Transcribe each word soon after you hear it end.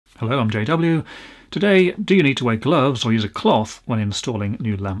Hello, I'm JW. Today, do you need to wear gloves or use a cloth when installing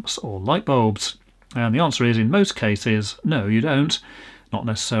new lamps or light bulbs? And the answer is, in most cases, no, you don't. Not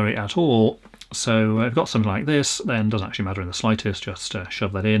necessary at all. So if you've got something like this, then it doesn't actually matter in the slightest, just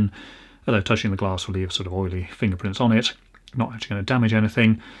shove that in. Although touching the glass will leave sort of oily fingerprints on it. Not actually going to damage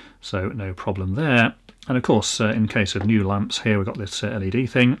anything, so no problem there. And of course, in case of new lamps here, we've got this LED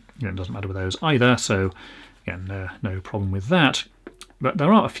thing. It doesn't matter with those either, so again, no problem with that. But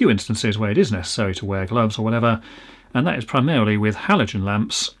there are a few instances where it is necessary to wear gloves or whatever, and that is primarily with halogen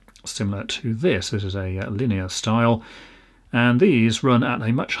lamps, similar to this. This is a linear style, and these run at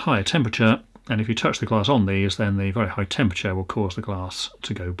a much higher temperature, and if you touch the glass on these, then the very high temperature will cause the glass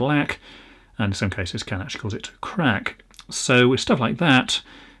to go black, and in some cases can actually cause it to crack. So with stuff like that,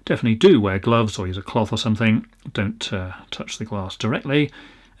 definitely do wear gloves or use a cloth or something. Don't touch the glass directly.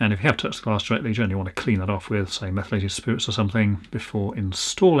 And if you have touched the glass directly, you generally want to clean that off with, say, methylated spirits or something before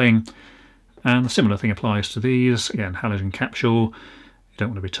installing. And the similar thing applies to these. Again, halogen capsule. You don't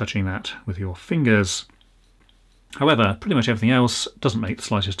want to be touching that with your fingers. However, pretty much everything else doesn't make the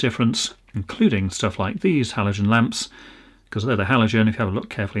slightest difference, including stuff like these halogen lamps, because they're the halogen. If you have a look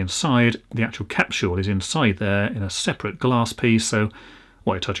carefully inside, the actual capsule is inside there in a separate glass piece, so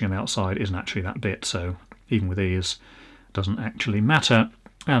what you're touching on the outside isn't actually that bit, so even with these, it doesn't actually matter.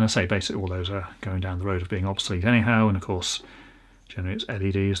 And I say basically all those are going down the road of being obsolete anyhow, and of course generally it's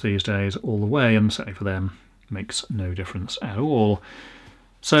LEDs these days all the way, and certainly for them makes no difference at all.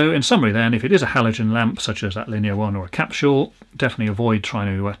 So in summary then, if it is a halogen lamp such as that linear one or a capsule, definitely avoid trying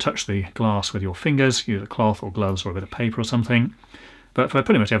to touch the glass with your fingers. Use a cloth or gloves or a bit of paper or something. But for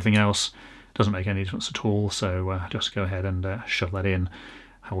pretty much everything else, it doesn't make any difference at all, so just go ahead and shove that in,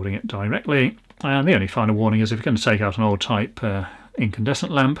 holding it directly. And the only final warning is if you're going to take out an old type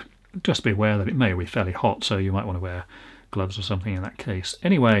incandescent lamp, just be aware that it may be fairly hot, so you might want to wear gloves or something in that case.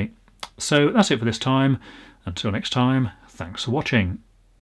 Anyway, so that's it for this time. Until next time, thanks for watching.